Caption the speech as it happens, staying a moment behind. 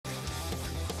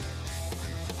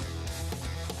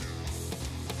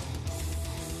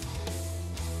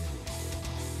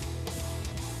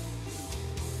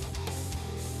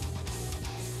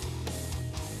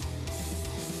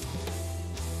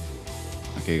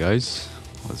Okay, guys,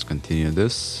 let's continue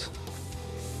this.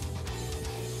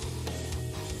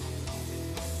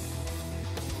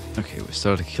 Okay, we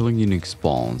started killing unique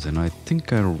spawns, and I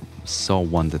think I saw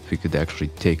one that we could actually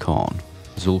take on.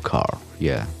 Zulkar,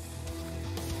 yeah.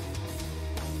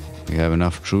 We have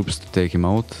enough troops to take him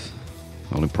out.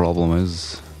 The only problem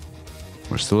is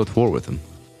we're still at war with him.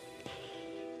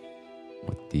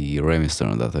 With the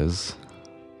Remistern, that is.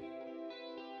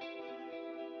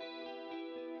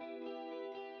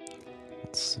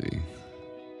 Let's see.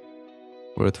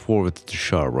 We're at war with the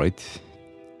Shah, right?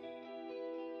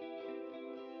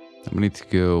 We need to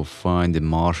go find the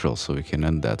Marshal so we can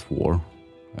end that war,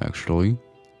 actually.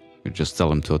 We just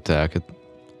tell him to attack it.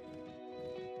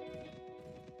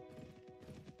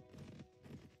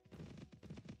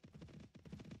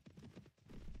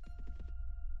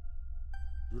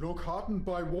 You look hardened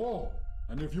by war,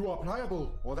 and if you are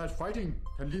pliable, all that fighting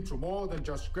can lead to more than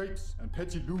just scrapes and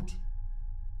petty loot.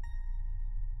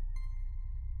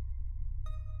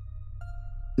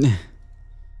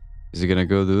 Is he gonna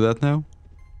go do that now?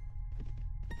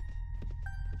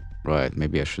 Right,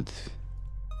 maybe I should...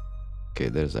 Okay,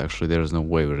 there's no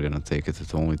way we're gonna take it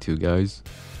with only 2 guys.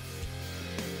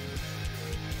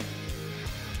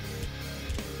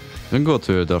 Don't go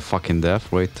to the fucking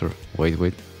death. Wait.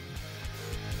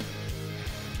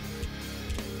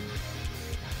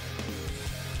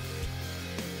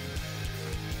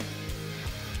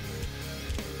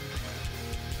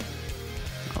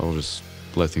 I'll just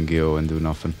let him go and do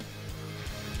nothing.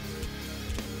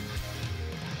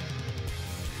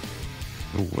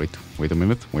 Oh, wait a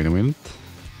minute.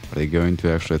 Are they going to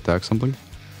actually attack something?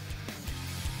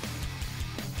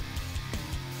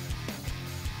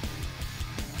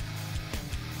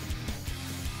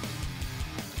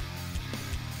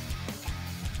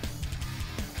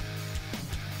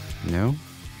 No?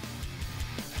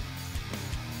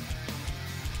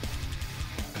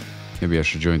 Maybe I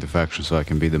should join the faction so I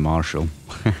can be the Marshal.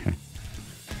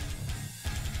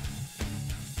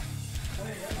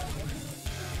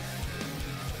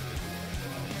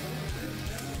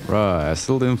 Right, I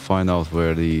still didn't find out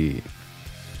where the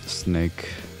snake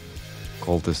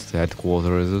cultist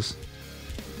headquarters is.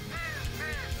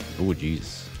 Oh,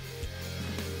 jeez.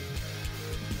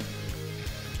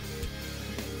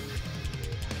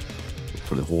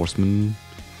 For the horsemen.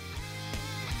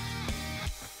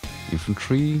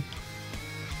 Infantry.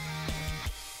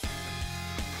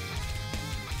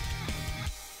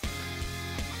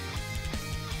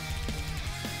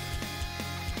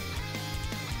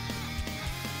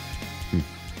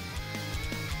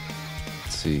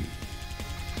 See.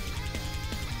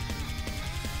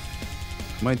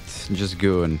 Might just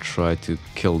go and try to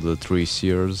kill the 3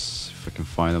 seers if I can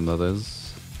find them, that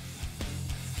is.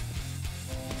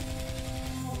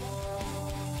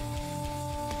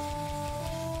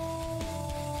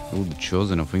 Oh, the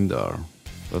Chosen of Indar.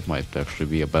 That might actually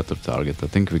be a better target. I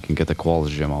think we can get a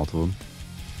quality gem out of him.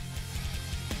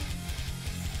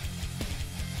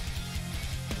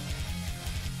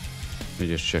 Let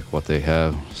me just check what they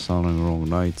have. Sounding Wrong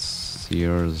Knights,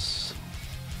 Seers,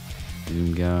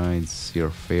 Doom Guides, your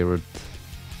favorite.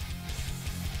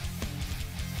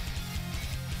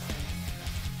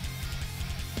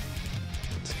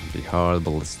 It's gonna be hard,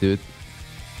 but let's do it.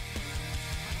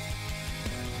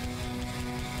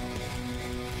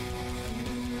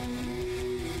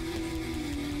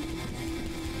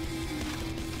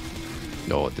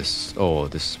 Oh,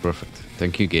 this is perfect.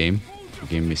 Thank you, game. You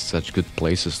gave me such good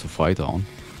places to fight on.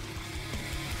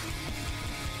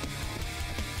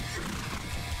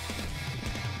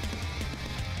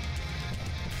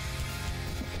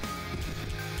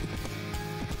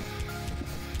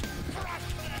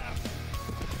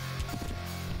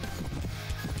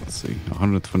 Let's see,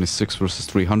 126 versus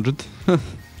 300.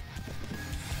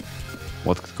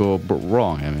 What could go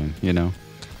wrong? I mean, you know,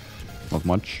 not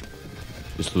much.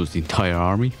 Just lose the entire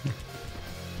army.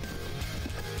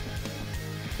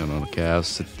 And all the calves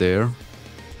sit there.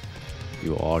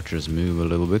 You archers move a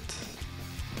little bit.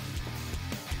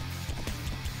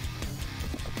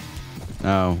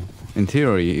 Now, in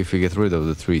theory, if we get rid of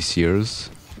the 3 seers,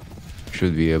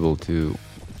 should be able to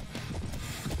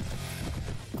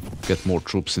get more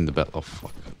troops in the battle. Oh,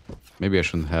 fuck. Maybe I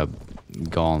shouldn't have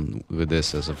gone with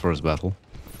this as a first battle.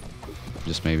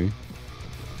 Just maybe.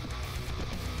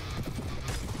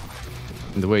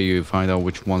 And the way you find out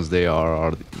which ones they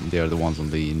are they are the ones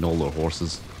on the Noller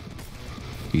horses.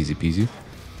 Easy peasy.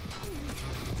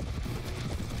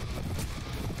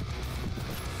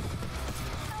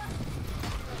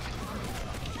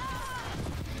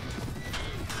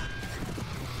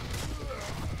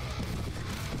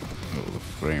 Oh, the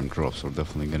frame drops are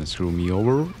definitely gonna screw me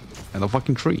over. And a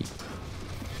fucking tree.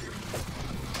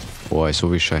 Boy, I so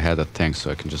wish I had a tank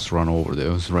so I can just run over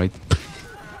those, right?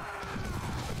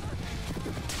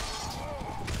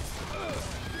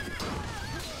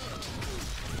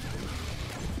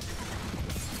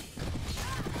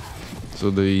 So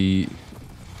the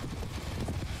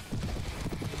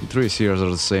trees here are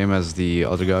the same as the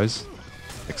other guys,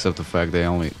 except the fact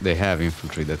they have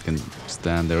infantry that can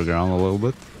stand their ground a little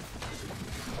bit.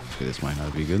 Okay, this might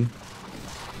not be good.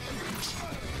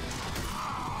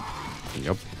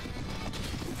 Yep.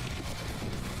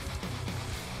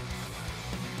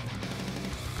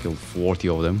 Killed 40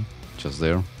 of them just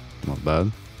there. Not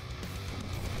bad.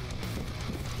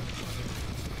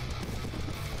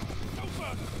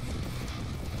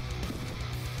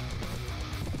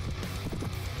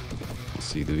 Let's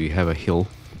see, do we have a hill?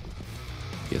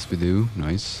 Yes, we do.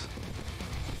 Nice.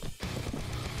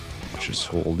 Just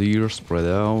hold here, spread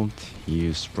out.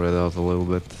 You spread out a little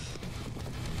bit.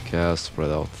 Cast,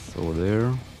 spread out over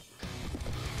there.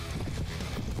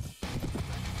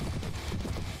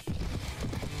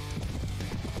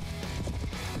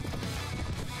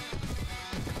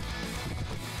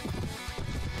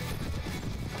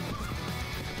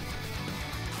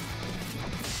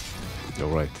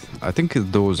 Alright, I think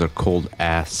those are called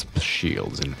asp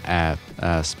shields and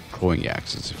asp throwing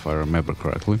axes, if I remember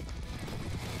correctly.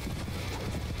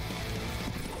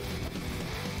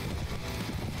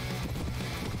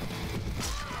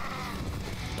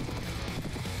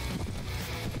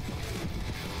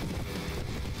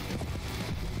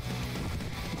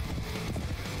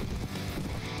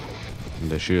 And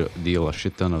they should deal a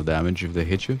shit ton of damage if they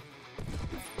hit you.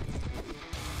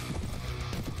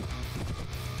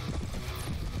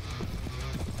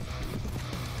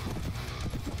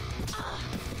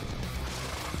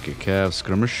 Okay, Cav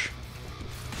skirmish.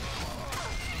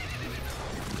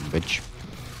 Bitch.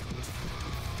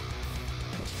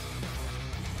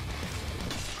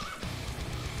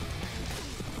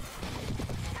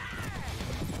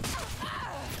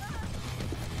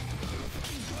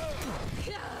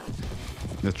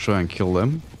 Let's try and kill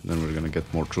them, then we're gonna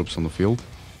get more troops on the field.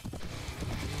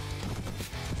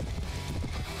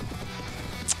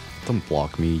 Don't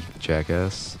block me,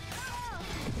 jackass.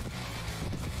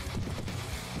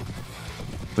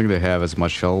 I think they have as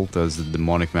much health as the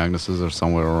demonic Magnuses or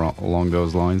somewhere along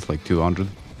those lines, like 200.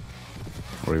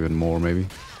 Or even more, maybe.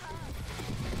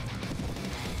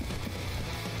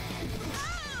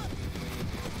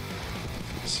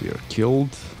 See, you're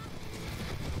killed.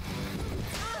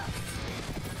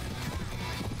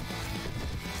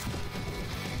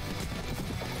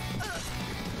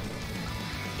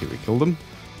 Okay, we killed him.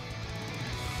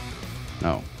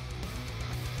 No.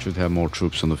 Should have more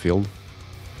troops on the field.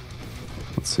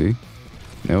 Let's see.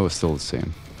 No, it's still the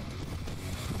same.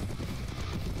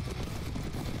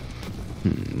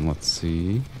 Let's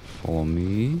see. Follow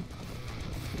me.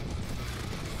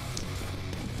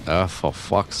 Ah, for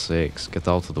fuck's sakes. Get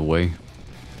out of the way.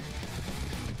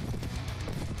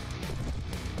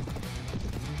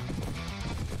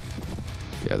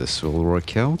 Yeah, this will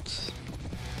work out.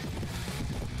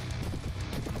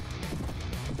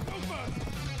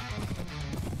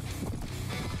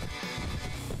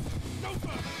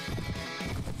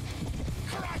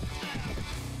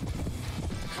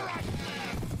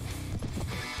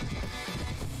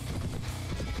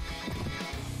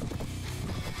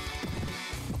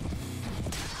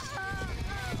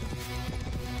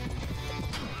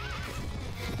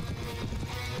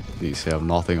 These have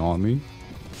nothing on me.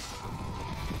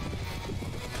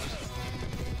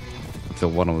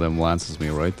 Until one of them lances me,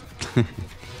 right?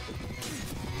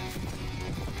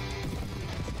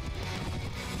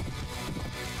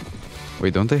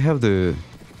 Wait, don't they have the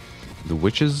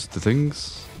witches, the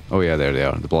things? Oh yeah, there they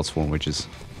are, the Bloodsworn witches.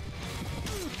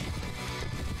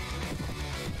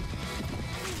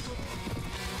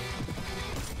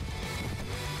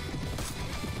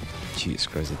 Jesus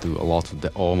Christ, they do a lot of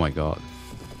that. Oh my god.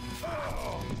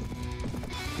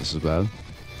 This is bad.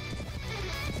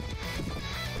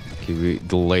 Okay, we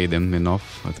delay them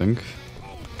enough, I think.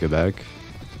 Get back.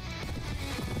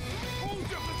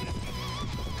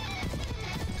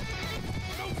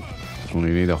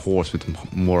 Only need a horse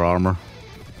with more armor.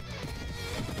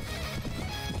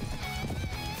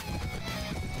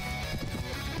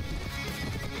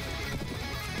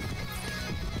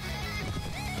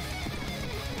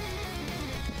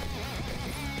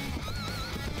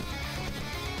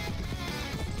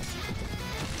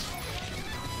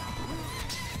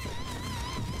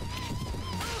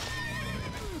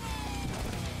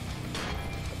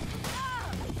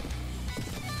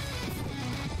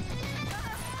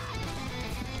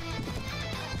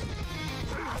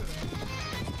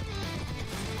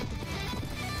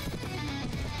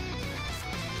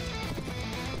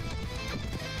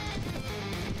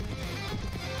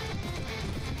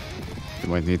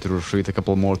 might need to retreat a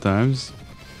couple more times,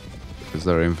 because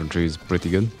their infantry is pretty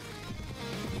good.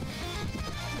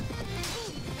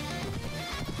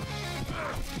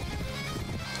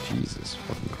 Jesus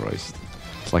fucking Christ.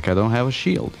 It's like I don't have a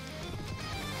shield.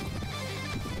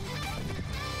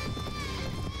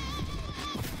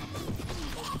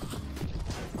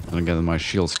 And again, my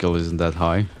shield skill isn't that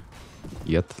high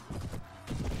yet.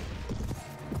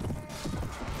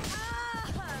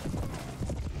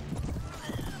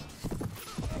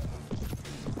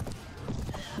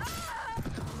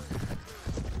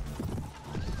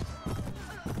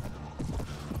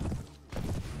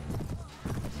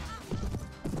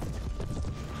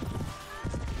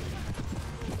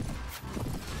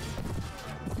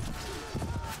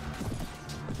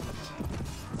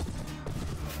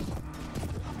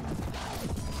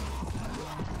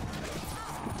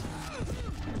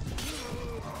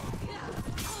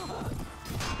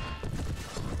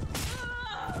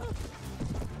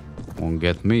 Won't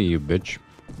get me, you bitch.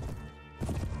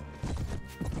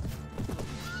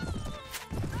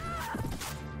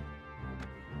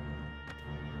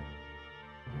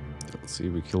 Let's see,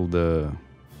 we killed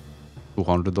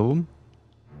 200 of them.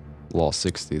 Lost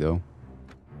 60 though.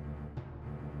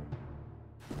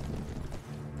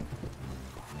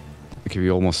 Okay,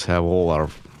 we almost have all our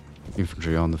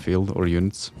infantry on the field, or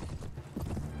units.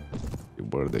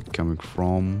 Where they're coming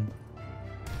from.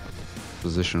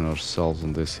 Position ourselves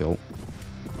on this hill.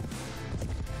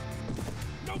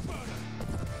 No further.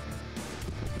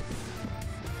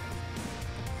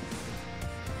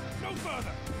 No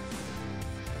further.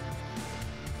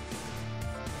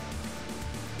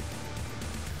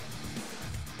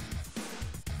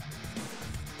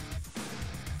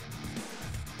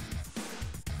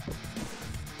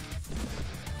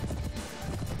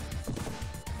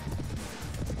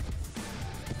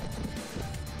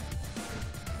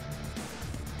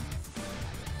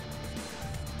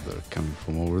 They're coming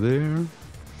from over there.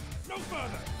 No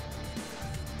further.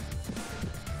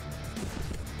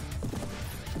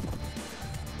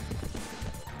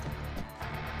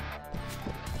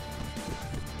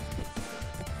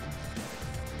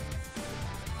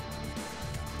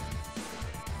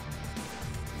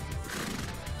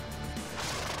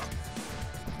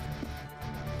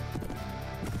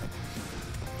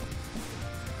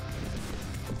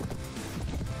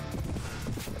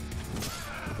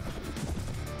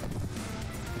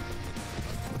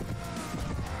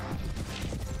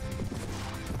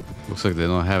 Looks like they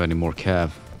don't have any more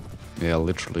cav. Yeah,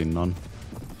 literally none.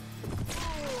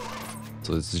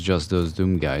 So it's just those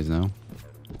Doom guys now.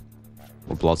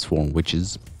 Or Bloodsworn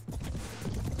witches.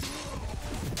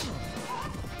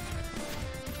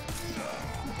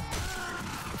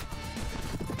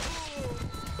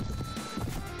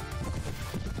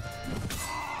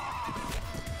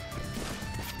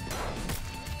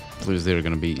 At least they're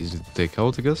gonna be easy to take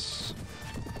out, I guess.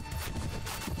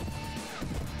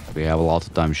 We have a lot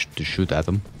of time to shoot at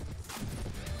them.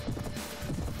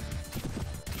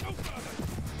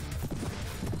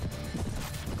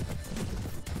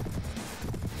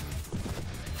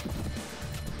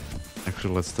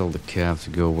 Actually, let's tell the cav to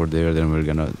go over there, then we're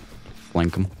gonna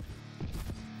flank them.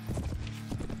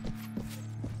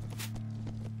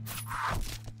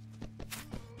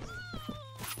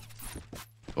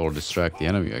 Or distract the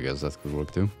enemy, I guess that could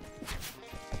work too.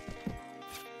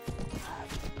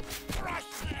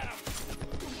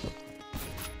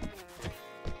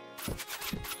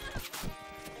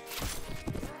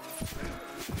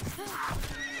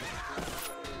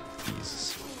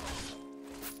 Jesus.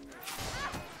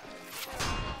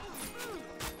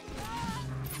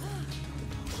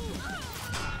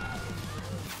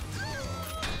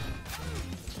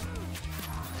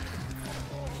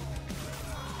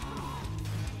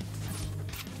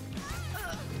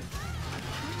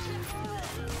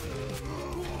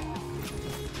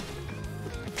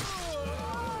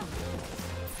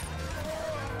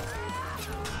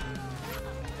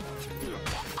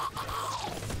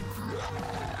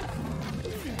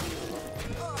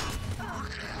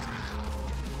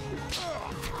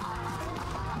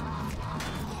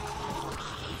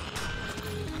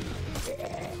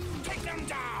 Take them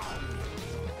down.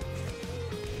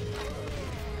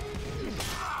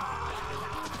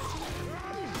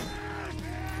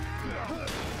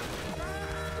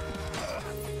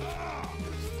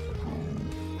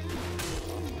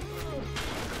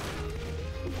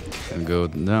 Can go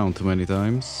down too many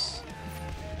times.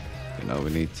 Okay, now we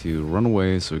need to run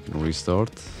away so we can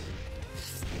restart.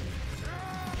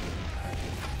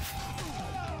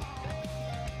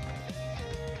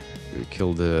 We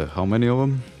killed how many of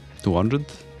them? 200?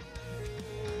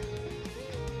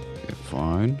 Okay,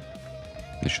 fine.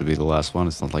 They This should be the last one.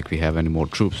 It's not like we have any more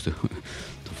troops to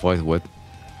to fight with.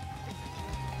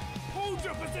 Hold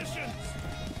your positions!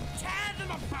 Tear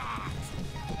them apart!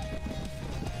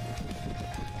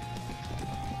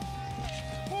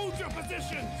 Hold your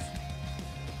positions!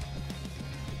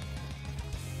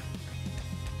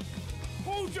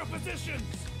 Hold your positions!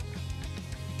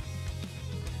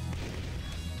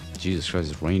 Jesus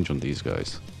Christ, range on these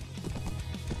guys.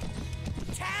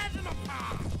 Tear them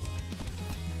apart!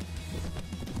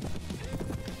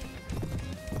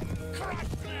 Crush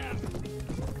them!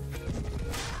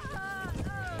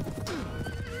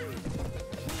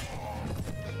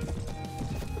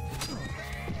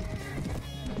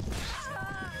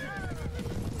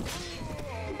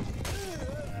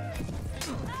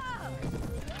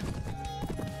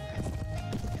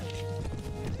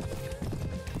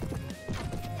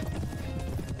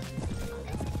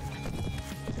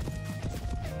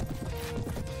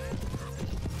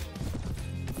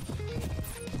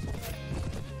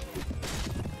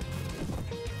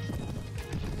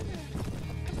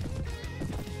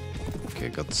 Okay,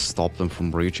 got to stop them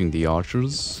from reaching the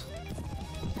archers.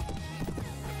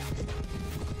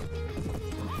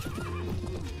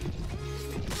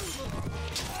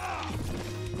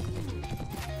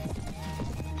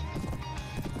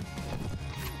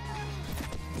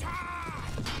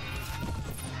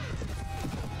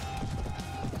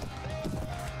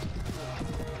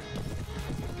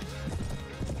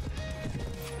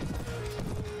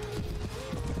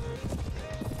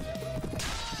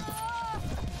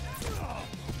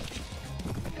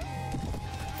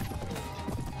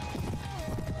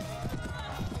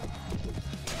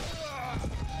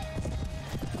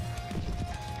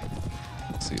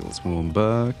 See, let's move them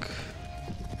back.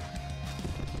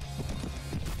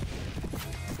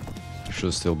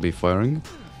 Should still be firing.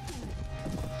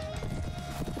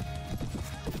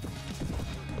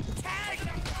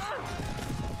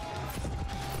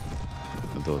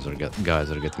 But those are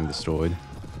guys are getting destroyed.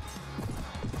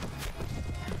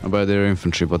 Not by their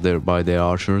infantry, but they're by their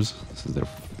archers. So they're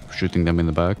shooting them in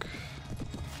the back.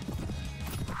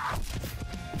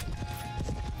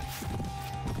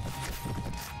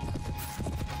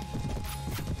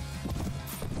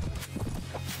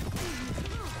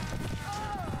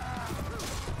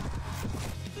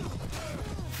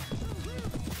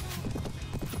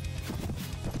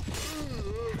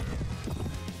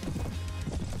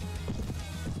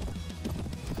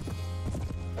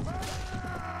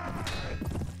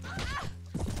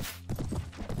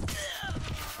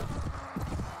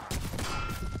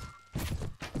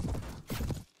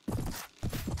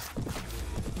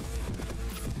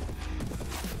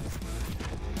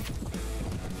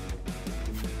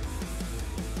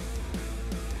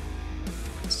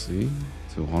 See,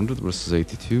 200 versus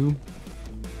 82.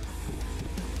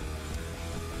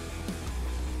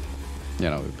 Yeah,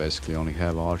 no, we basically only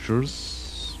have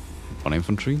archers, one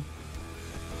infantry.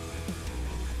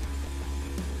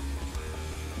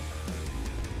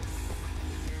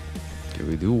 Okay,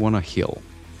 we do want a heal.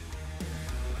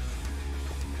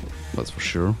 That's for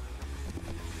sure.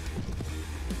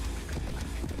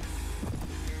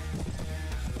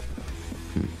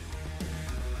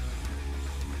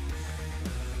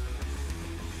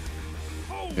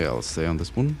 Yeah, let's stay on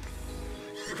this one.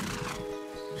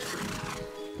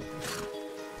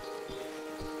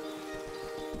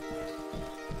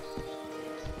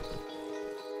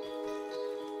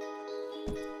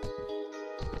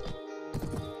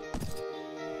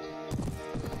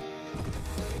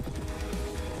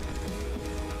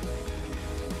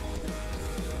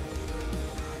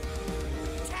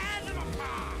 Tear them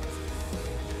apart!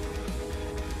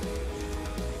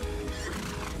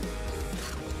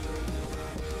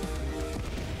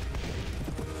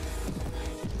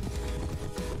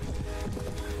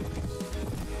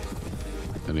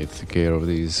 I need to take care of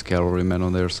these cavalrymen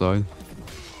on their side.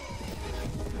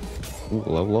 Ooh,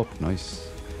 level up, nice.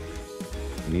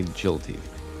 I need agility.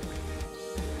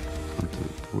 1, 2,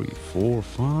 3, 4,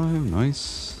 5,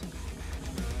 nice.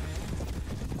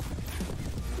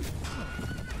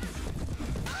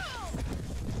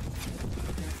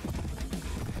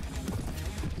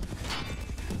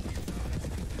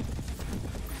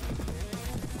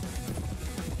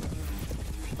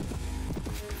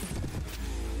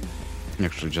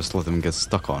 Actually, just let them get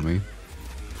stuck on me.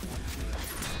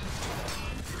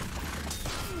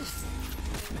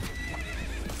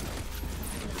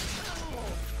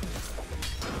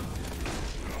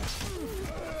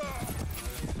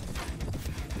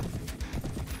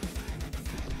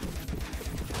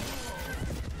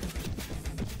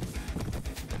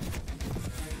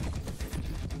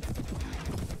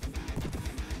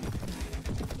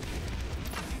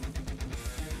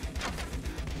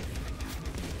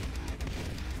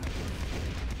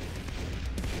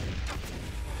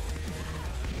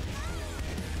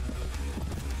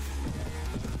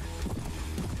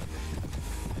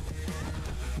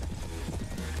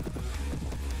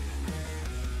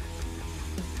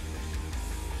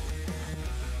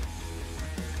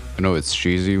 I know it's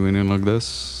cheesy winning like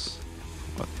this,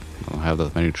 but I don't have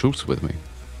that many troops with me.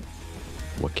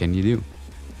 What can you do?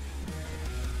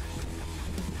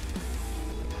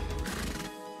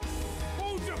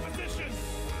 Hold your position.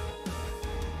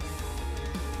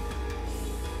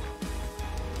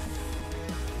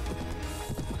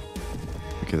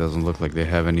 Okay, doesn't look like they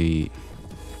have any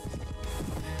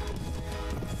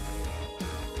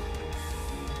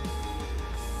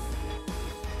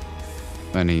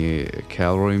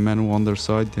cavalrymen on their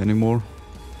side anymore.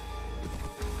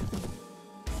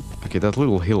 Okay, that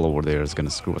little hill over there is gonna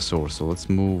screw us over, so let's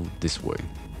move this way.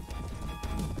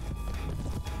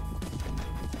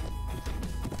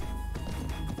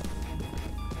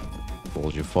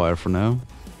 Hold your fire for now.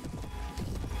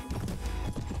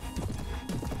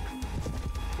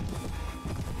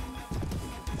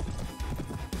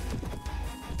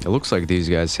 It looks like these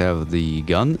guys have the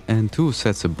gun and 2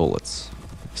 sets of bullets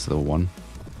instead of 1.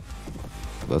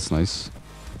 That's nice.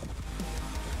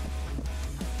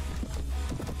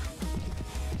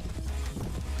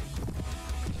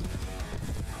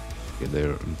 Okay, they're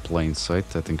in plain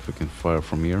sight. I think we can fire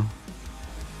from here.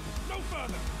 No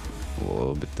further. A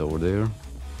little bit over there.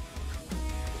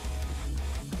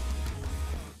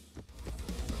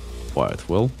 Fire it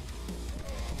well.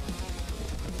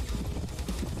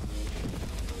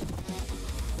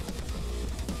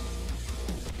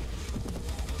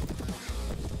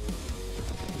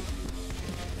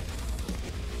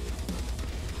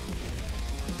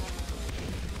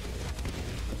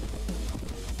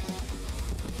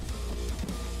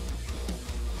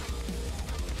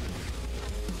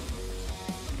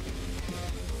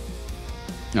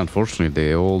 Unfortunately,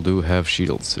 they all do have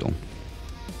shields still.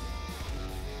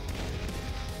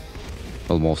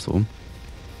 Well, most of them.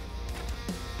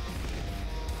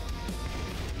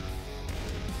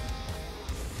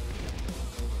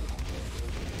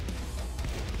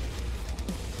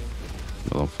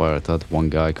 Well, fire at that one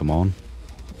guy, come on.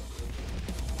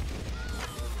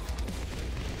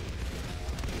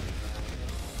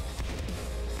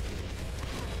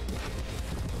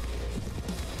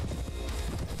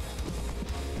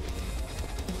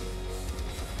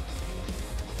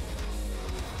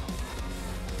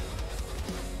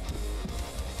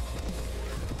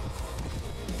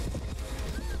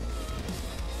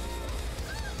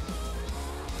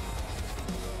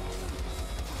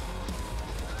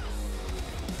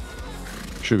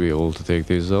 Should be able to take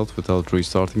these out without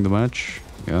restarting the match.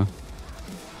 Yeah.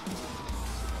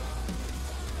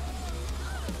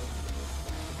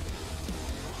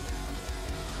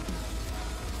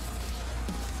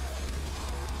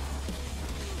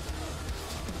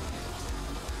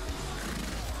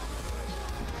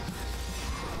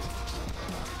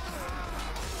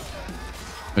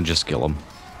 And just kill him.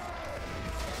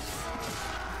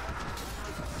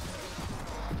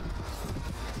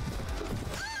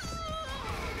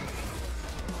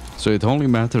 So it only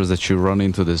matters that you run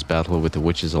into this battle with the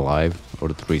witches alive, or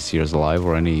the 3 seers alive,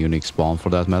 or any unique spawn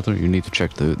for that matter. You need to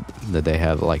check that they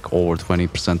have like over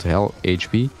 20% health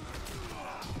HP.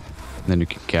 Then you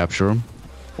can capture them,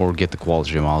 or get the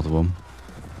quality gem out of them.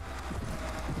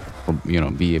 Or, you know,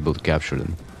 be able to capture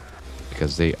them.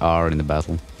 Because they are in the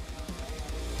battle.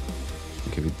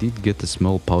 Okay, we did get the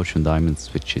small pouch and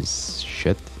diamonds, which is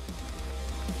shit.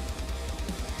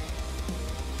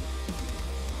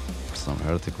 Some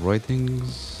heretic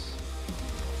writings.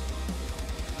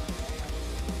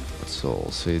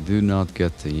 So you do not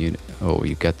get the unit. Oh,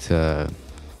 you get gem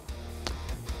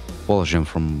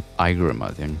from Igrim, I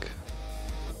think.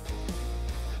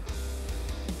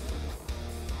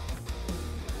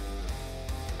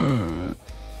 Uh,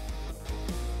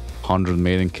 100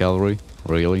 maiden cavalry,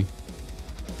 really?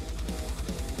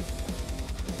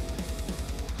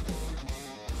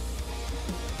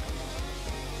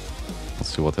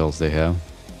 Let's see what else they have.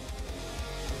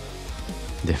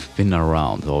 They've been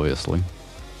around, obviously.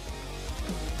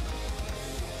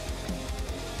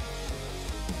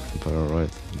 Alright,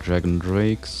 Dragon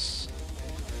Drakes.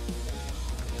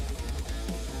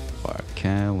 Fire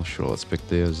Cal, sure, let's pick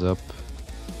those up.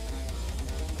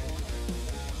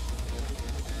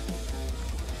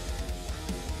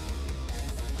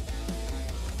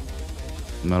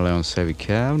 Maleon's Heavy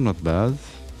Cav, not bad.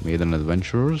 Maiden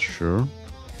Adventurers, sure.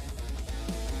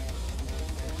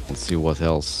 Let's see what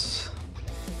else.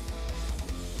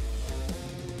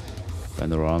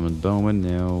 Pendor Armored Bowmen,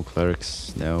 no.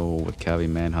 Clerics, no. Wakabi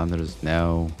Manhunters,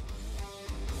 no.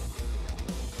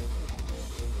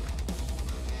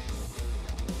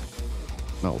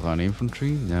 Melton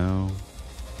Infantry, no.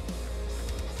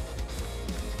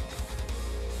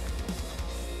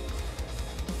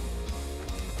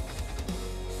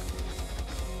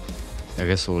 I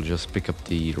guess we'll just pick up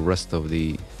the rest of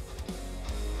the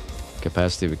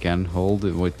capacity we can hold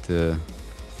with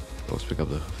let's pick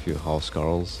up a few house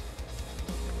girls,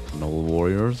 noble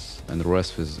warriors, and the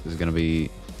rest is gonna be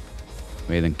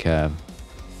maiden cav.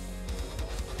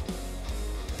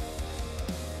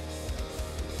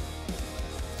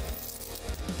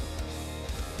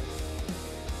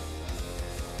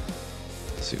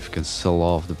 Let's see if we can sell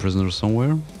off the prisoners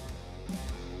somewhere.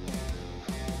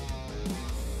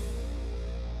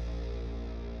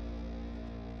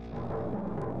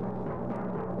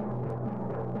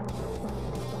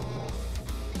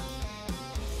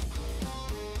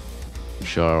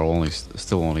 Sure,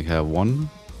 still only have one.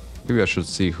 Maybe I should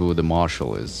see who the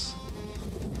marshal is.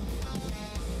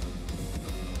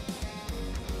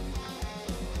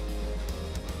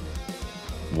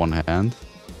 One hand.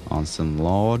 Onsen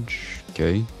Lodge.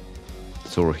 Okay.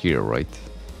 It's over here, right?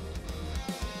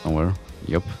 Somewhere.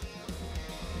 Yep.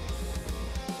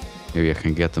 Maybe I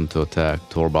can get them to attack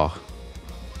Torbach.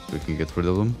 We can get rid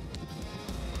of them.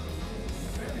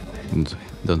 And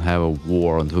don't have a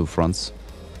war on two fronts.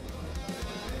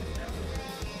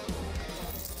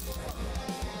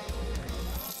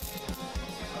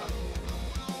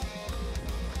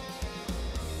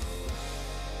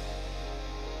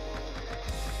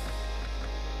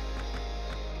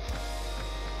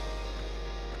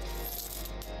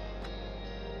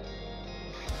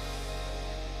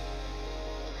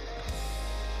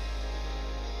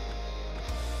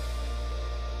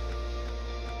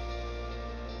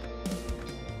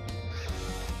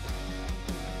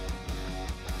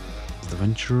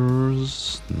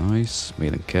 Adventures, nice.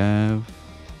 Maiden Cav,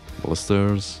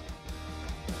 Ballisters.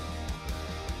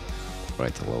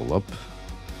 Right to level up.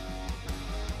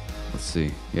 Let's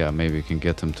see. Yeah, maybe we can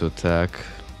get them to attack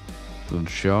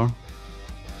Ludshar.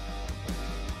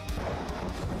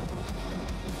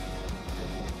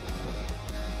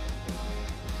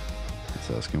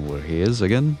 Let's ask him where he is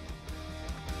again.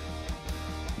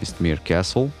 Eastmere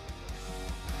Castle.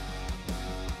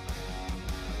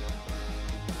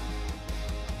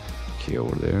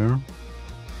 Over there.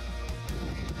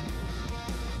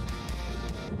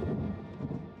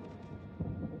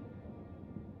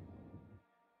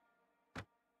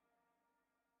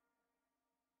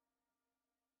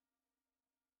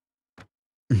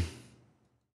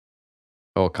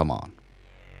 Oh, come on.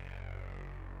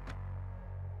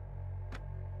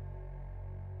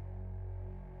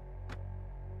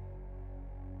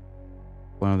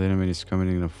 One of the enemies coming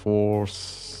in a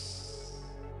force.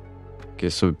 Okay,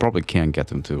 so we probably can't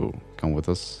get him to come with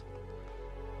us.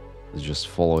 Let's just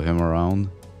follow him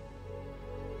around.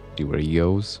 See where he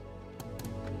goes.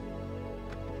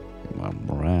 Get my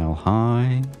morale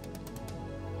high.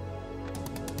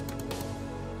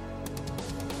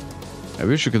 I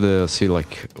wish you could see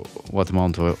like what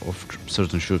amount of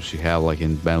certain troops you have like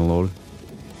in Bannerlord.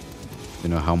 You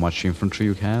know how much infantry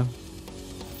you have.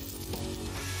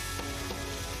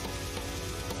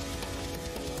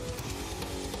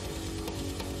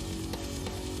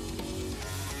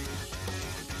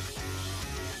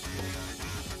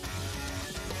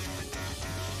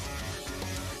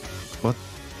 What?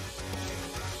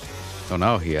 Oh,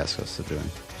 now he asks us to join.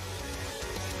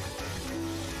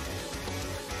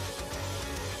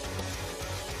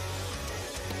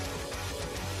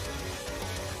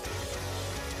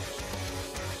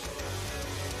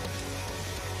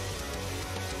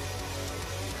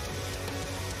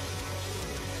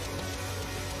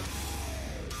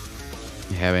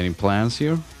 You have any plans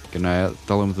here? Can I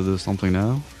tell him to do something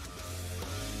now?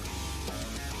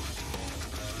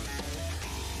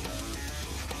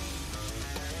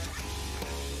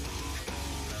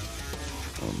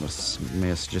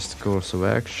 May I suggest a course of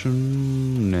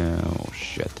action? No,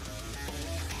 shit.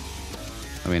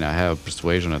 I mean, I have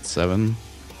persuasion at 7.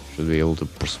 Should be able to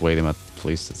persuade him at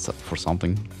least for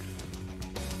something.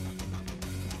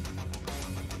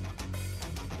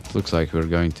 Looks like we're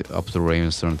going to up to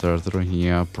Ravenstern territory.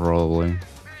 Yeah, probably.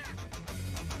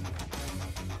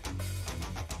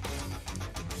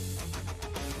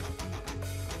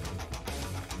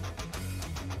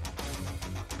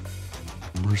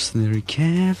 Mercenary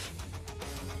Cav.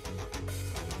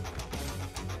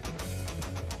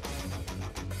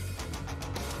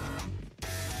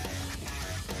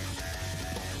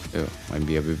 Oh, might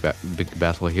be a big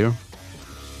battle here.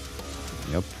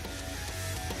 Yep.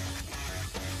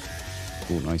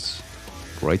 Oh, nice.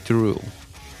 Right to rule.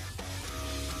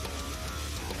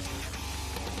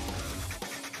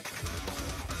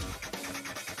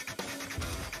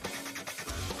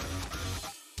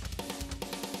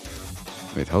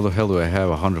 Wait, how the hell do I have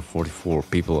 144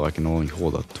 people? I can only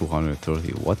hold at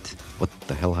 230. What? What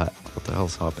the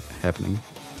hell's happening?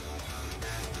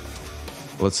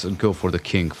 Let's go for the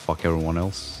king. Fuck everyone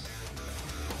else.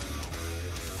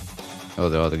 Oh,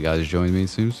 the other guys joined me, it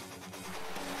seems.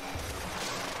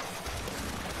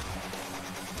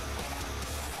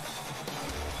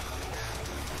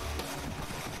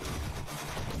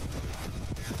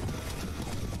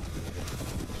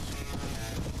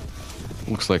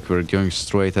 Looks like we're going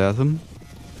straight at them.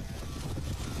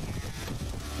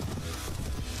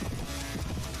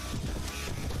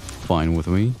 Fine with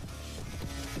me.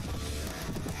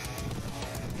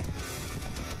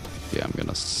 Yeah, I'm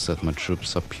gonna set my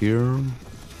troops up here.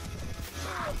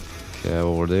 Okay,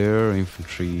 over there,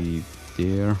 infantry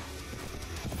there.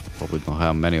 Probably don't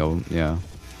have many of them, yeah.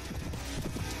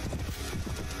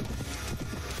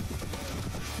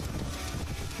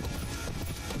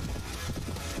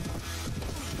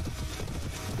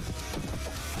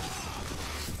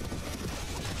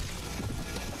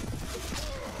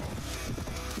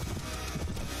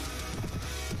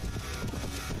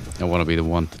 I want to be the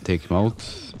one to take him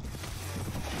out.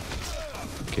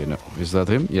 Okay, no. Is that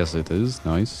him? Yes, it is.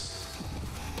 Nice.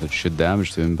 That should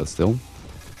damage to him, but still.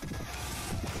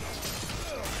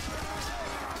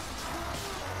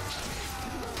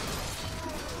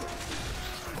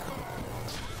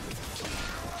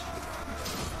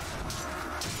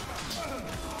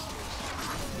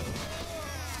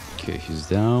 Okay, he's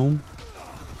down.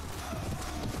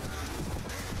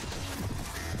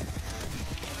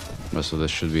 So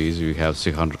this should be easy. We have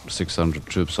 600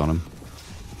 troops on him.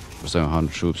 Or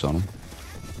 700 troops on him.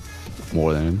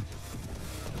 More than him.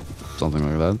 Something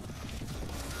like that.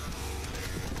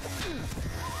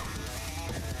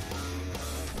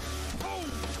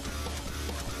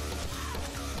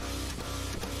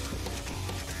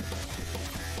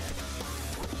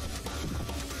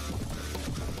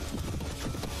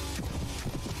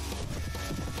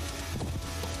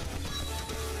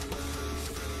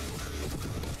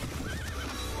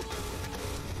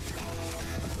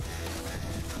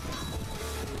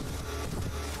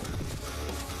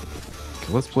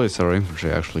 Let's place our infantry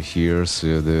actually here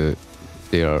so their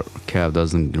cav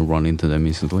doesn't run into them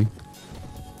instantly.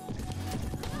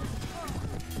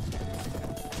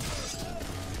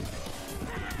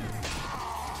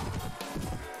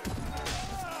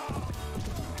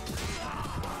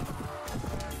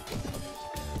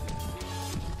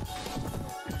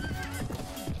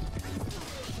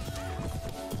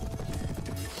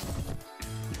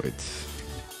 Wait.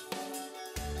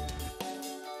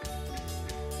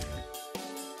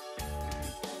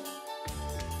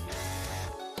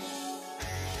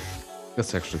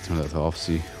 Let's actually turn that off,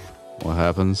 see what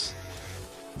happens.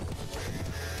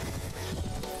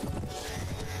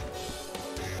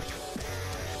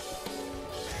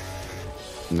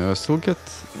 No, I still get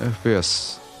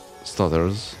FPS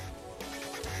stutters.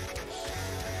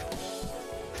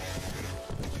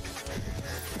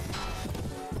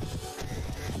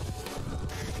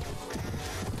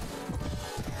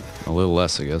 A little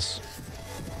less, I guess.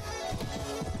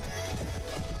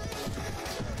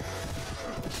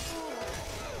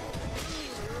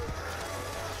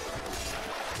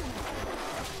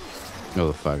 Oh,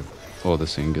 the fact. Oh,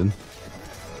 this ain't good.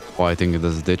 Fighting in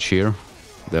this ditch here?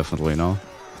 Definitely not.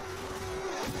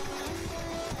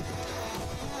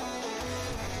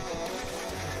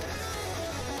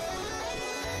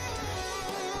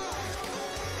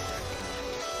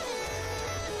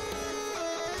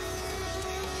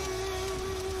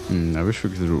 I wish we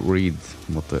could read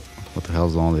what the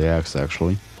hell's on the axe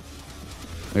actually.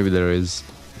 Maybe there is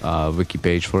a wiki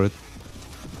page for it.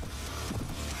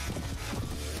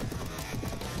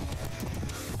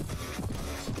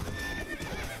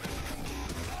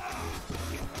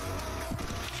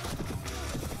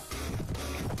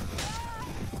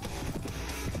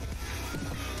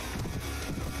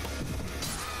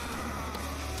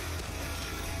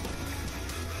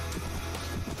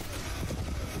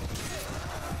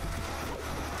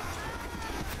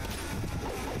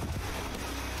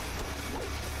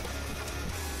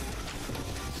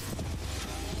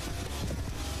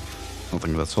 I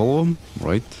think that's all of them,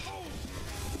 right?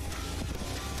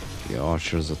 The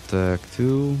archers attack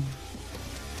too.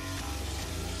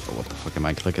 Oh, what the fuck am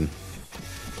I clicking?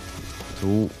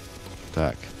 To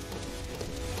attack.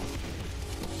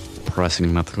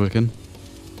 Pressing, not clicking.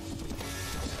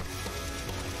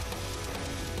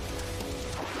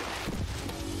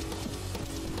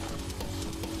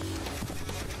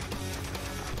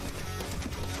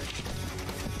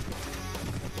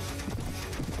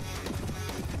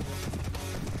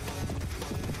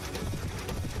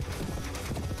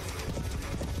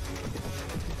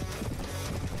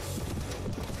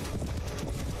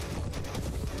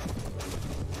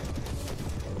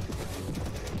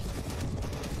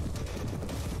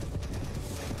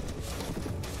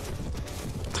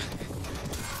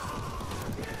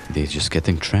 They're just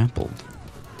getting trampled.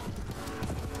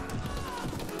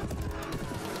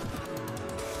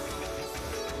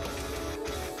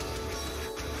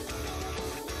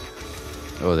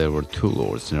 Oh, there were two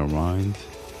lords, never mind.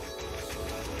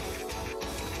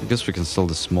 I guess we can sell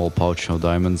the small pouch of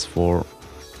diamonds for...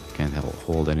 Can't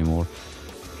hold anymore.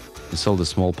 We sell the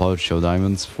small pouch of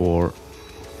diamonds for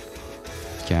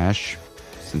cash,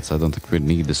 since I don't think we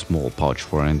need the small pouch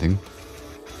for anything.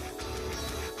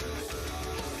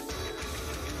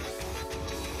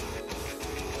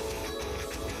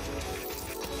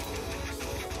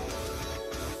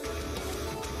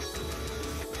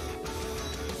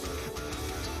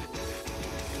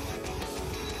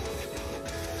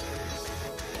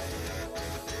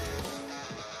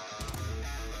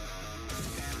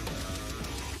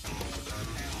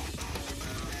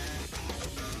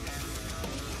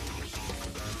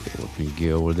 Let me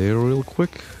get over there real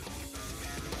quick.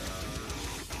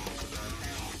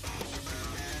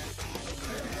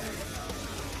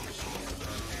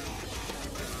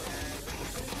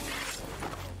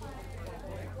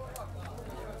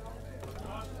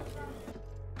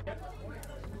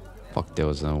 Fuck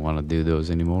those, I don't want to do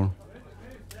those anymore.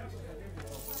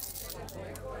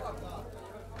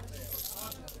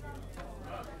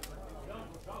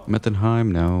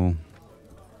 Mettenheim, no.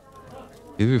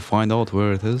 Did we find out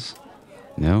where it is?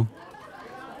 No.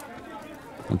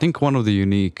 I think one of the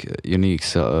unique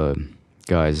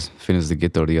guys finished the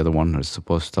git, or the other one is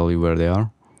supposed to tell you where they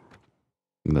are.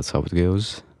 I think that's how it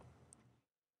goes.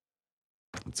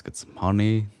 Let's get some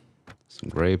honey, some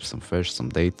grapes, some fish, some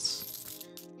dates.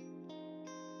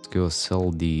 Let's go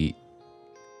sell the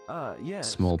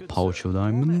small pouch of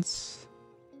diamonds.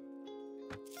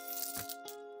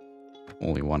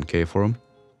 Only 1k for him.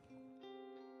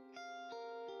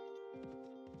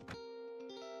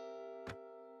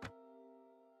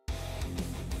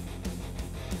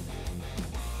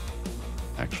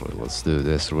 Actually, let's do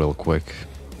this real quick.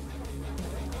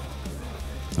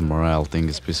 The morale thing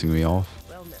is pissing me off.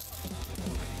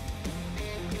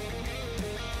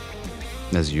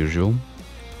 As usual.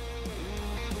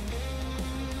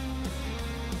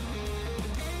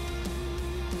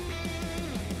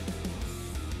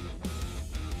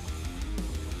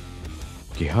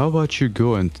 Okay, how about you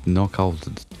go and knock out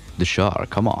the Shah?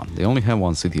 Come on, they only have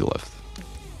one city left.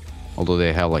 Although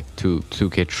they have like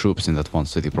 2k troops in that one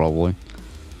city probably.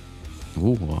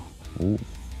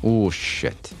 Ooh,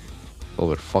 shit. Well,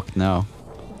 we're fucked now.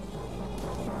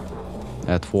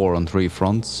 At war on 3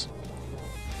 fronts.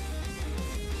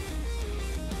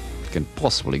 It can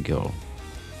possibly go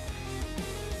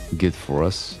good for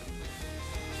us.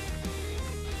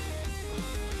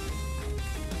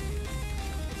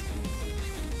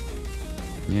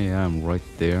 Yeah, I'm right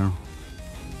there.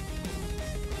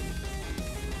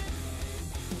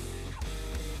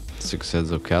 Six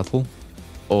heads of cattle.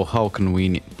 Oh, how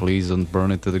convenient. Please don't burn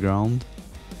it to the ground.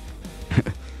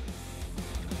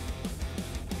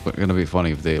 It's gonna be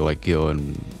funny if they like go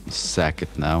and sack it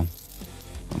now.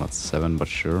 Well, not 7, but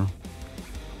sure.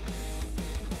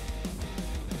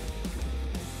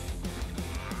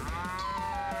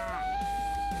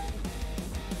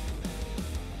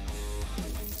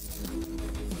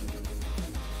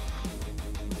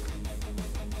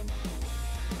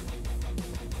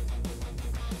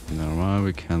 Never mind,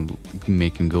 we can't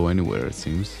make him go anywhere, it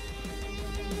seems.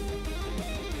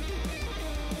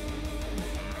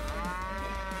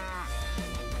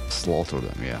 Slaughter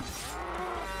them, yeah.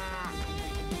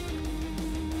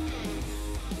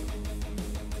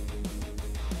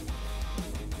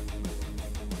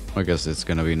 I guess it's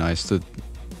gonna be nice to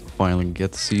finally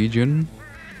get siege in.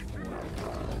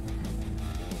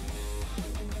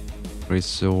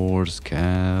 Resource,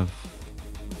 cav.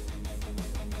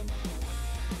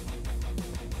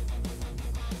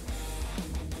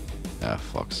 Ah,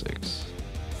 fuck's sakes.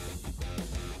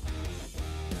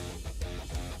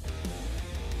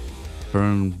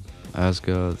 Burn,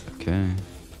 Asgard, okay.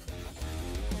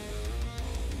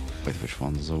 Wait, which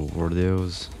ones were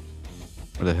those?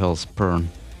 Where the hell's Pern?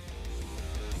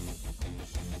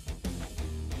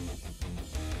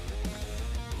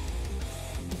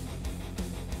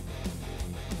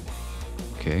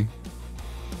 Okay.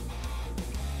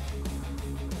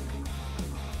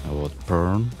 How about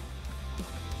Pern?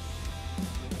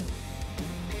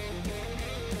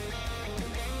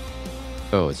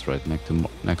 Oh, it's right next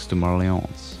to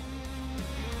Marleon's.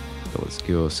 So let's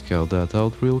go scout that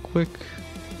out real quick.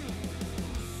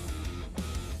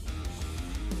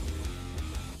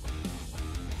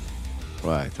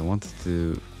 Right, I wanted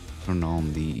to turn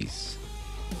on these.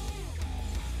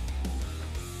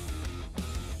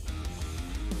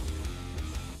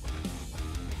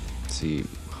 Let's see,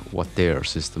 what their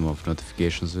system of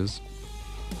notifications is.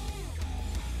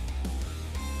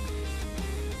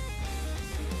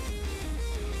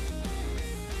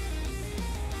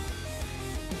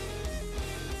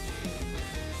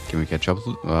 Can we catch up?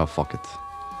 Fuck it.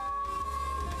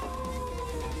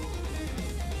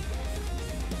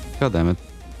 God damn it.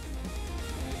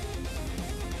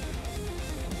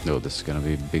 No, this is gonna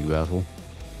be a big battle.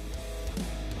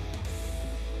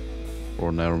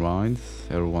 Or never mind.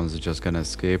 Everyone's just gonna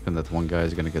escape and that one guy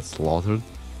is gonna get slaughtered.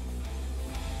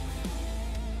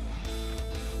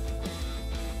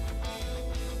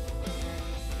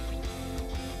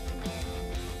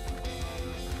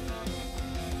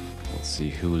 Let's see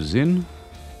who's in.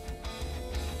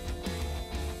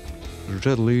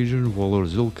 Red Legion, Waller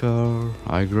Zulkar,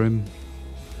 Igrim.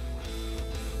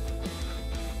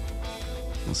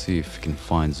 Let's see if we can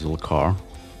find Zulkar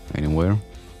anywhere.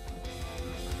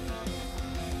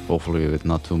 Hopefully with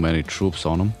not too many troops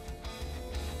on him.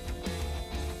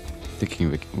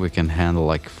 Thinking we can handle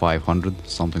like 500,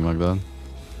 something like that.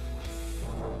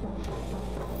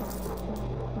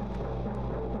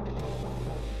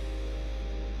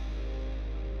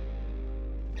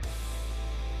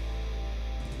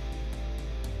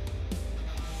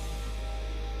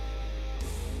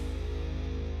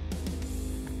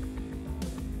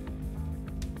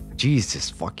 Jesus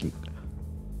fucking...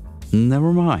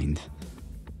 Never mind.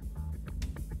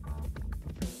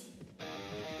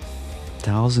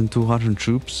 1,200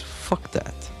 troops? Fuck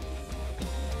that.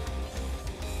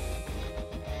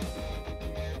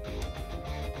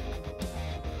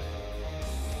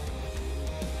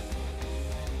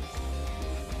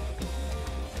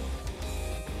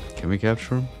 Can we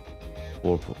capture them?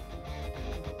 Warple.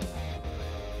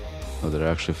 Oh, they're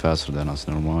actually faster than us,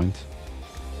 never mind.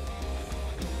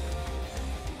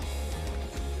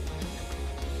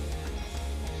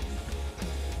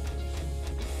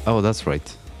 Oh, that's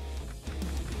right.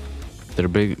 They're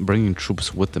bringing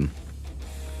troops with them.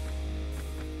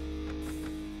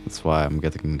 That's why I'm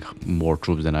getting more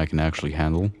troops than I can actually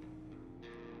handle.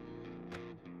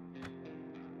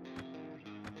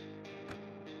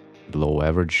 Below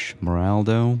average morale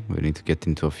though. We need to get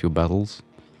into a few battles.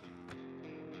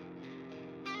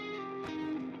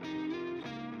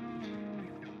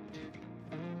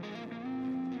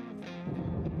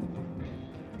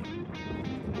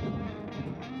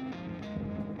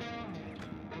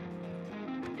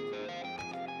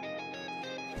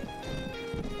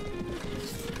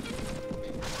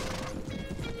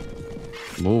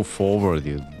 Move forward,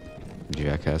 you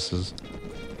jackasses.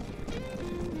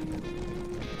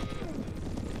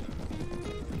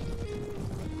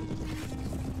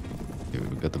 Here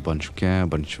we got a bunch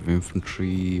of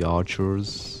infantry,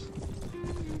 archers.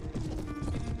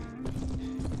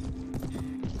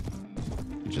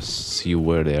 Just see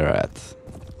where they're at.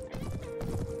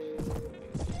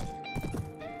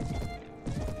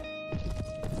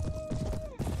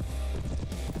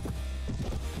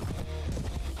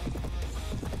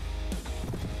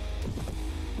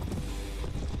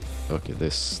 Okay,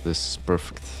 this is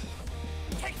perfect.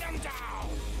 Take them down.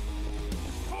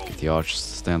 Get the archers to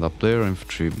stand up there,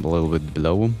 infantry a little bit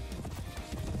below them.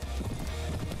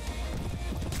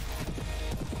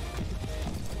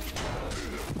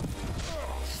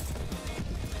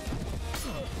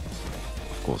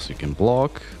 Of course you can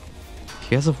block.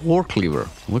 He has a war cleaver.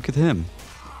 Look at him.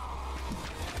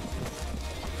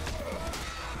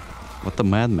 What a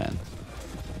madman.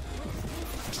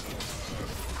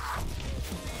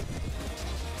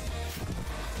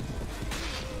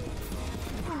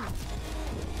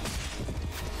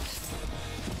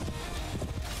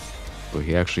 But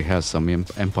he actually has some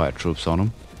Empire troops on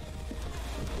him.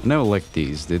 I never like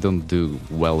these. They don't do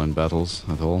well in battles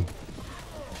at all.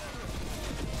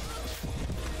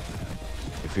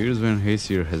 If here's when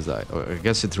Hastier has died. I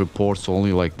guess it reports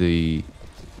only like the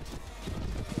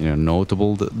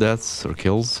notable deaths or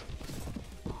kills.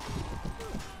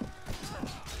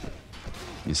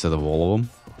 Instead of all of them.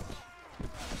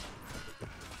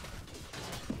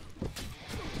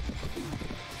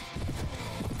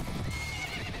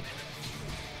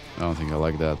 I don't think I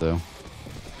like that though.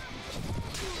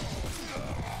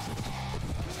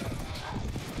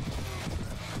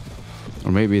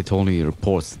 Or maybe it only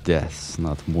reports deaths,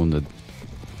 not wounded.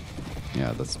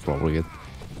 Yeah, that's probably it.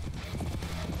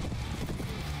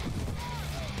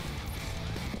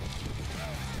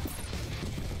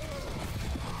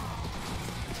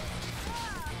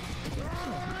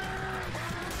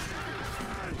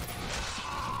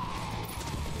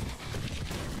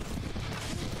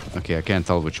 Okay, I can't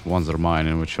tell which ones are mine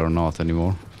and which are not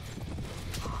anymore.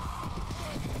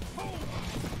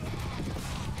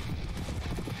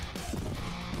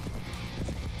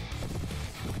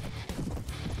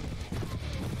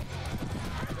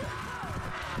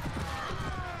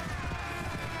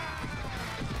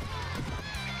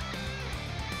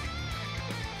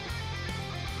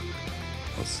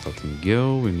 Let's let him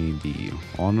go. We need the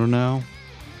honor now.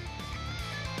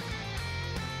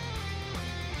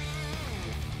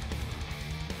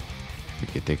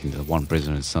 Okay, taking the one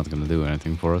prisoner is not gonna do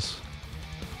anything for us.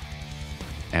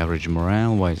 Average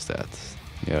morale, why is that?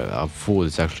 Yeah, our food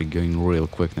is actually going real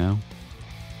quick now.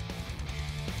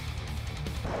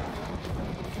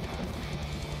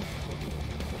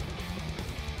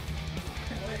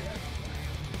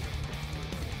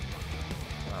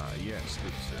 Yes,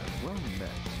 it's well met.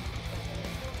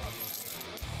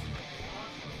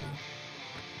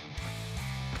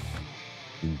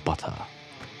 Butter.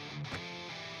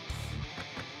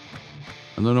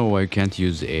 I don't know why you can't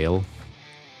use ale,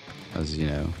 as you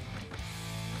know.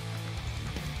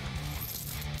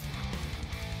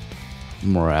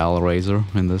 Morale raiser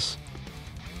in this.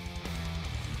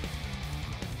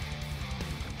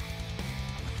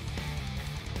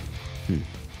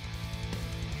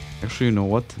 Actually, you know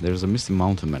what? There's a Misty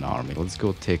Mountain Man army. Let's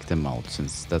go take them out,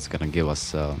 since that's gonna give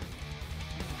us an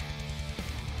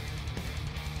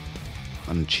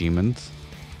achievement.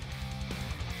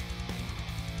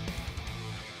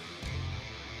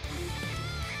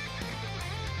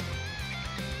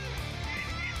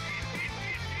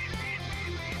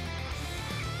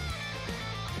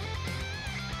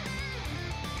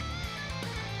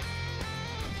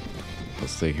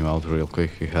 Let's take him out real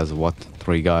quick. He has what?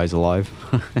 3 guys alive?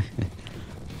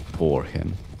 Poor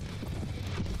him.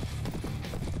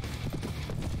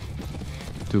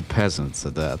 2 peasants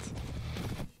at that.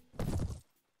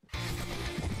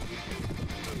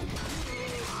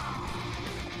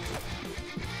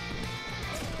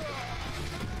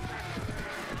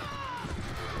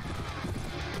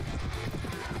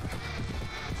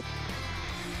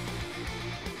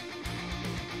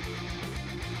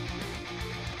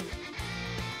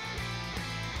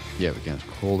 Yeah, we can't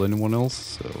hold anyone else,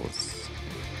 so let's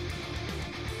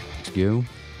go.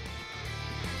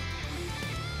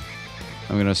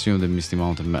 I'm gonna assume the Misty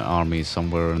Mountain army is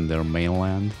somewhere in their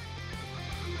mainland.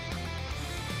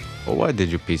 Well, why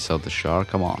did you piece out the shark?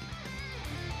 Come on.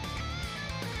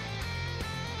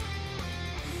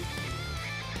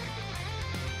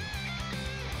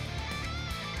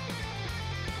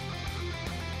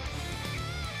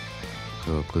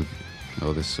 Oh, good.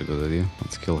 Oh, this is a good idea.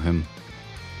 Let's kill him.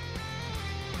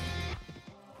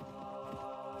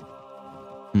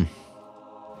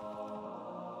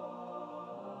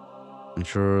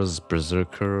 Adventurers,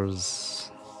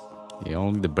 berserkers. Yeah,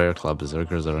 only the Bear Club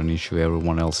berserkers are an issue.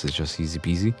 Everyone else is just easy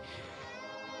peasy.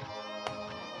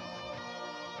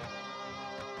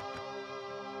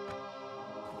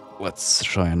 Let's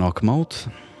try and knock him out.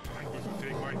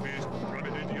 Take my fist, run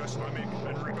it into your stomach,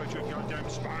 and rip out your goddamn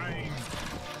spine.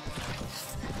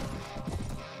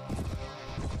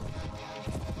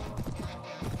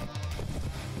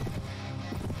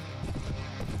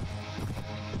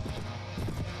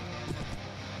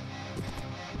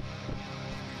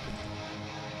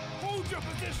 Hold your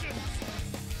positions!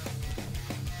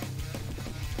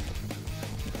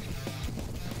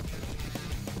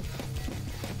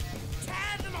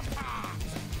 Tear them apart!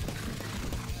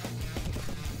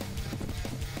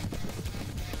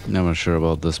 Never sure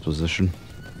about this position.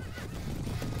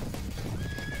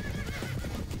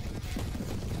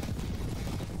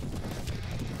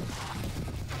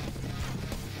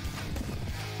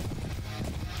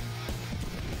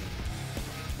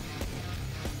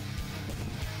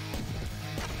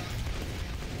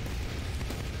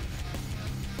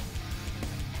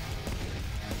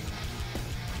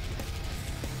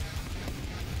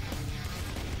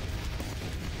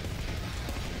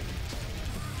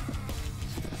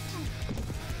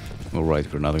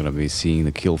 Alright, we're not gonna be seeing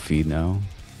the kill feed now.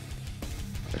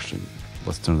 Actually,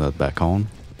 let's turn that back on.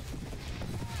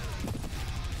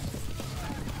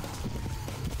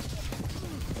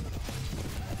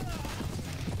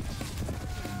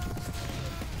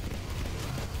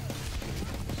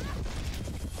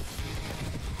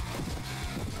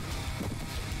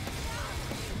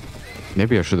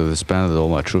 Maybe I should have disbanded all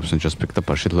my troops and just picked up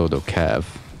a shitload of cav.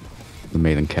 The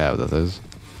maiden cav, that is.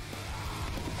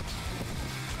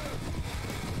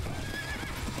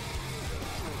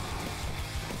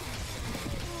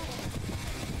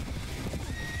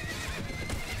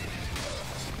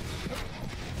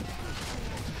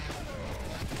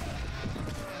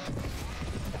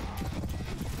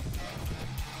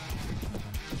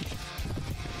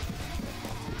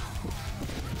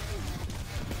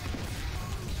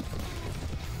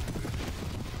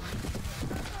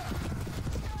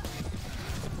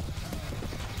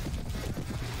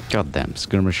 Goddamn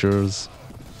skirmishers.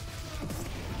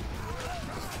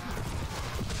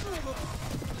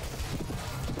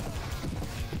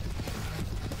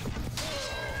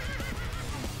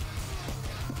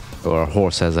 Or a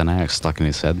horse has an axe stuck in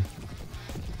his head.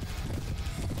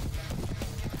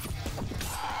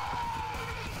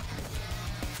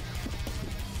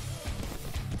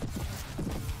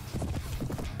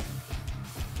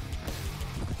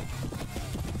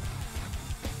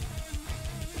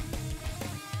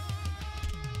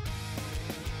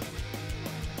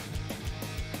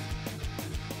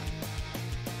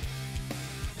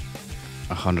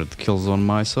 A 100 kills on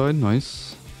my side,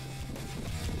 nice.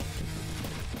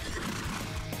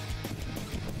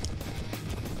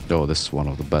 Oh, this is one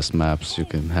of the best maps you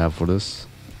can have for this.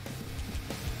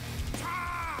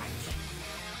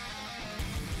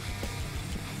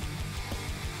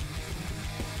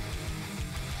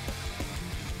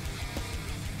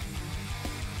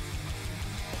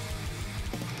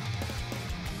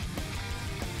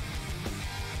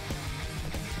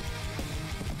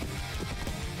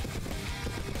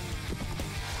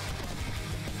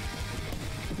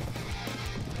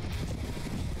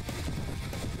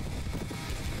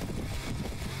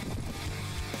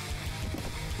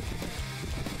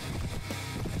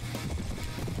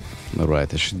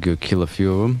 Alright, I should go kill a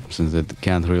few of them, since it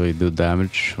can't really do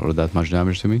damage, or that much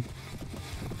damage to me.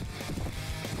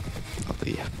 Oh,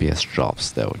 the FPS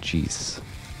drops though, jeez.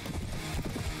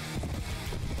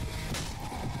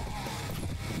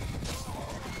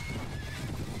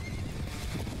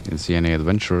 Didn't see any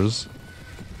adventurers.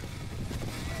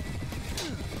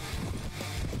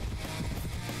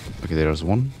 Okay, there's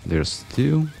one, there's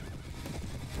two.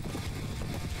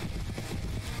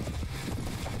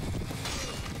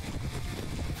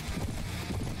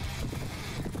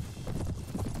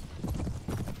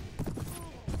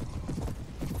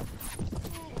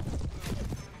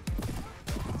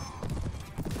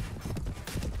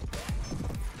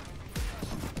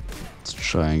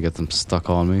 Try and get them stuck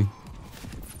on me.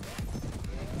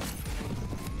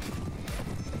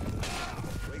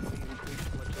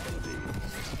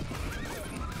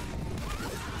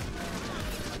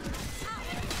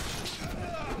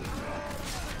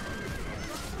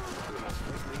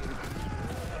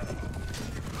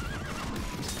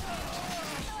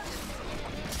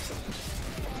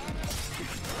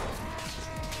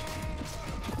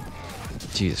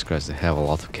 Jesus Christ, they have a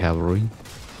lot of cavalry.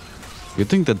 You'd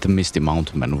think that the Misty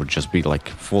Mountain Men would just be like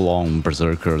full-on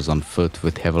berserkers on foot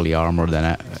with heavily armored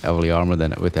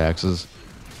with axes,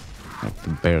 like the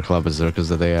bear club berserkers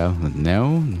that they have. But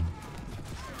no.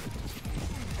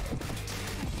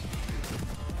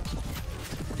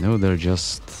 No, they're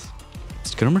just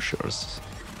skirmishers.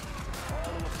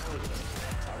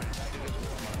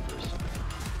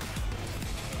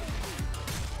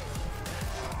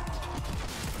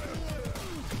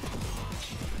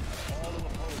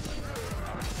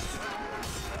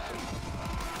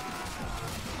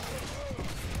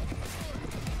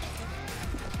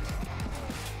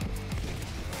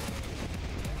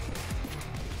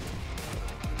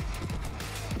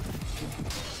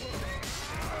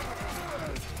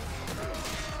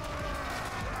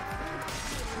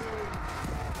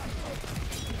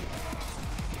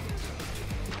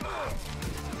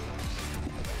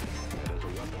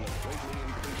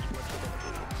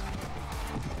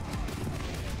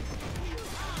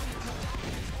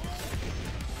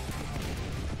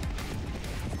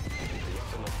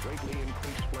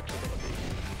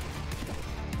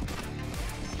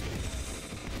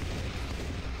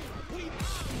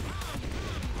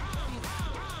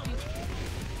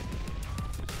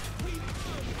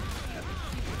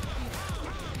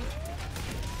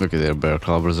 Look at their bear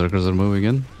claw berserkers are moving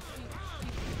in.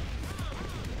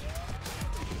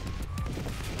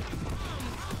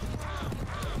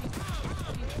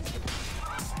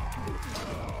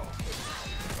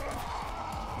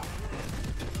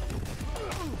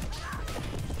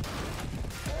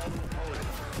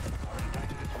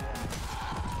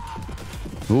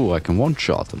 Ooh, I can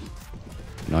one-shot them.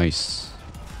 Nice.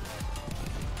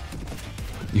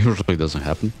 Usually doesn't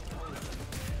happen.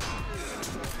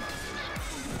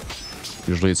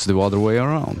 Usually it's the other way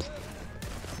around.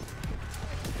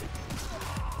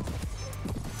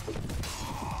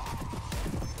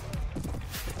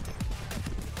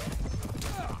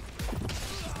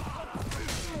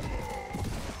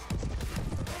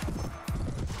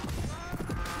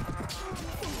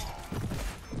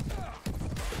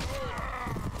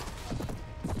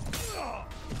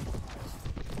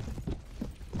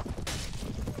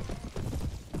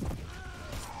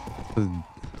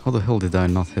 How the hell did I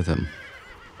not hit him?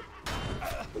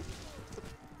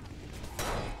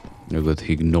 No good,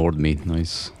 he ignored me.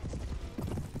 Nice.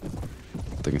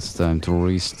 I think it's time to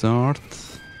restart.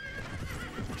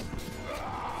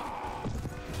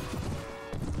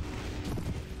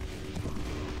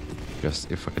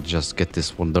 Just if I could just get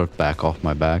this one dirt back off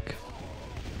my back.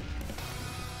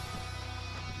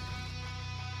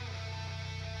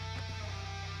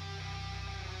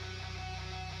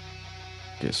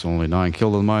 Okay, so only 9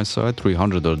 killed on my side,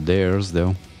 300 are theirs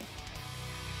though.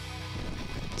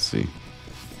 Let's see.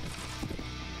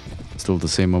 Still the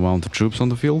same amount of troops on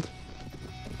the field.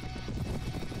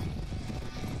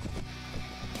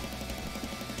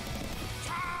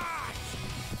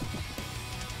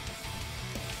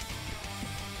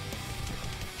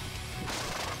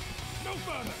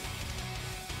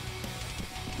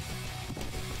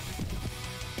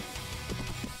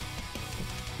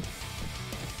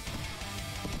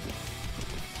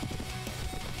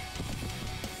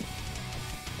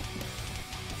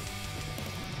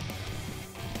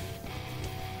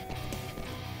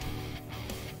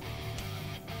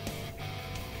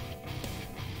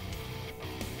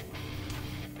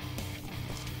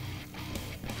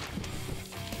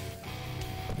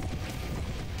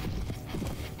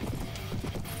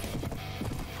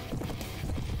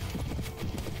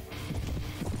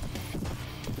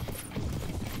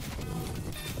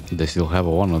 They still have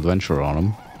one adventure on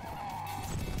them.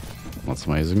 That's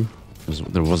amazing.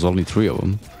 There was only 3 of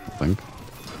them, I think.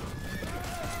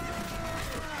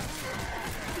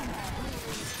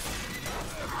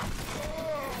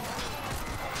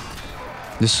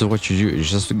 This is what you do, you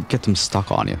just get them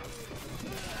stuck on you.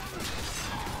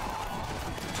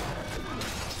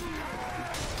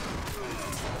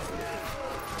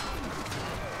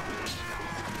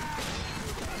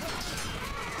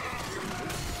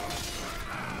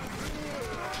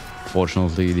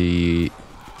 Fortunately,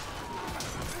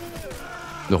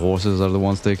 the horses are the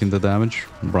ones taking the damage,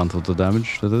 brunt of the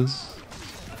damage, that is.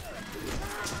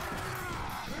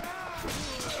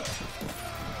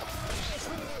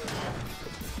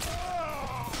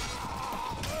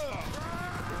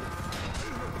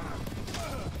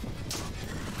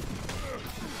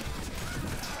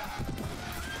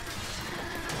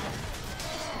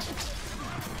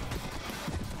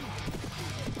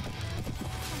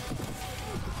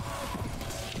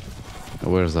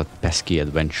 Where's that pesky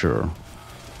adventurer?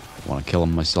 I wanna kill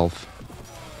him myself.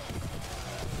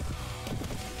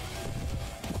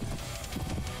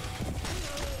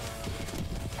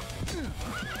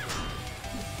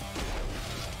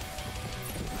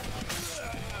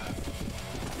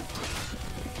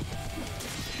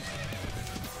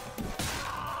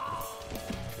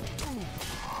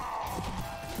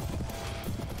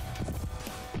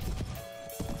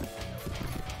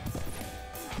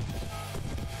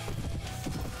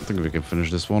 I think we can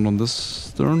finish this one on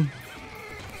this turn.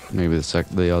 Maybe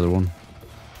the other one.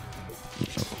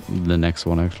 The next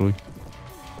one, actually.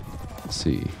 Let's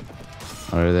see.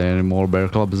 Are there any more Bear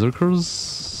Claw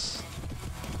Berserkers?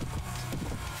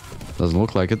 Doesn't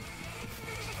look like it.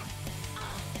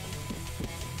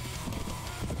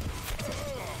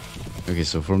 Okay,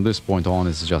 so from this point on,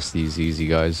 it's just these easy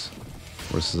guys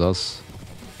versus us.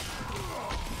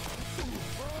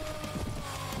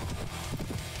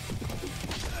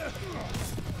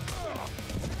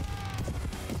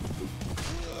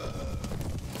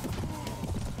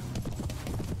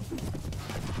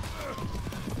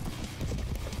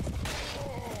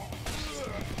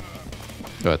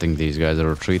 I think these guys are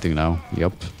retreating now.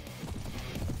 Yep.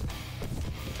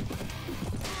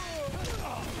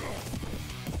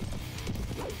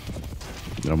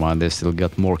 Never mind, they still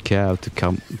got more cav to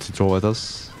come to throw at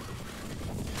us.